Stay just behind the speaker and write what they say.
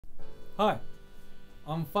Hi,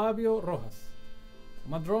 I'm Fabio Rojas.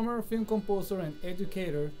 I'm a drummer, film composer, and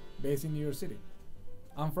educator based in New York City.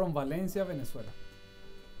 I'm from Valencia, Venezuela.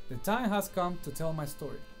 The time has come to tell my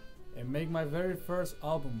story and make my very first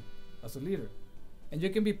album as a leader, and you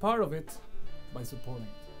can be part of it by supporting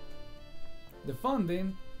it. The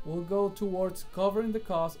funding will go towards covering the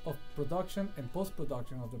cost of production and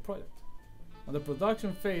post-production of the project. On the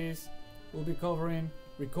production phase, we'll be covering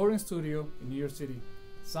recording studio in New York City,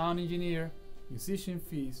 sound engineer, musician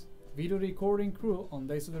fees, video recording crew on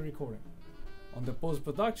days of the recording. On the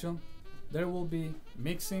post-production, there will be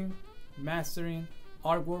mixing, mastering,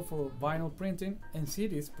 artwork for vinyl printing and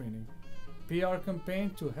CDs printing, PR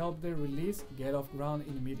campaign to help the release get off ground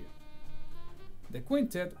in the media. The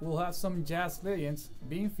Quintet will have some jazz legends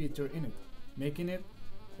being featured in it, making it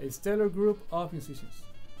a stellar group of musicians.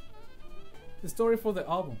 The story for the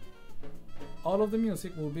album. All of the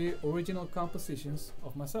music will be original compositions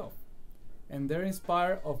of myself, and they're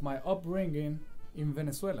inspired of my upbringing in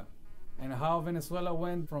Venezuela and how Venezuela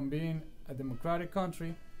went from being a democratic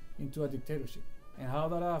country into a dictatorship and how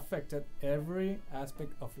that affected every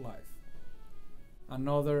aspect of life.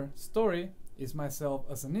 Another story is myself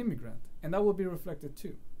as an immigrant, and that will be reflected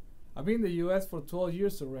too. I've been in the US for 12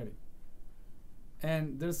 years already,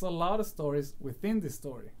 and there's a lot of stories within this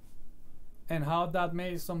story and how that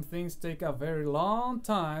made some things take a very long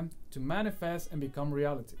time to manifest and become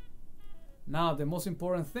reality. Now, the most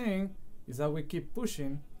important thing is that we keep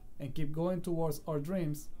pushing and keep going towards our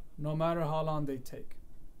dreams, no matter how long they take.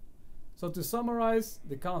 So to summarize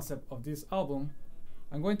the concept of this album,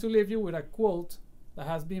 I'm going to leave you with a quote that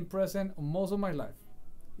has been present most of my life.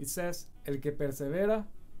 It says, "El que persevera,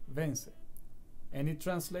 vence." And it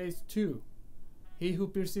translates to, "He who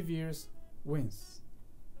perseveres, wins."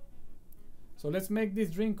 So let's make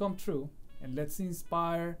this dream come true, and let's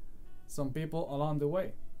inspire some people along the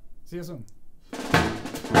way. See you soon.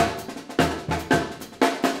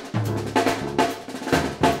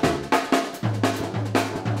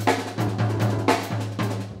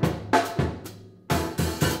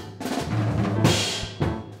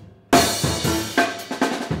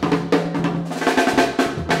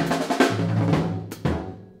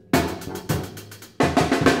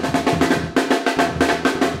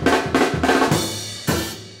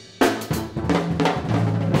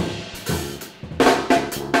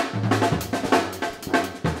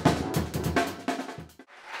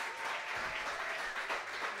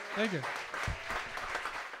 Thank you.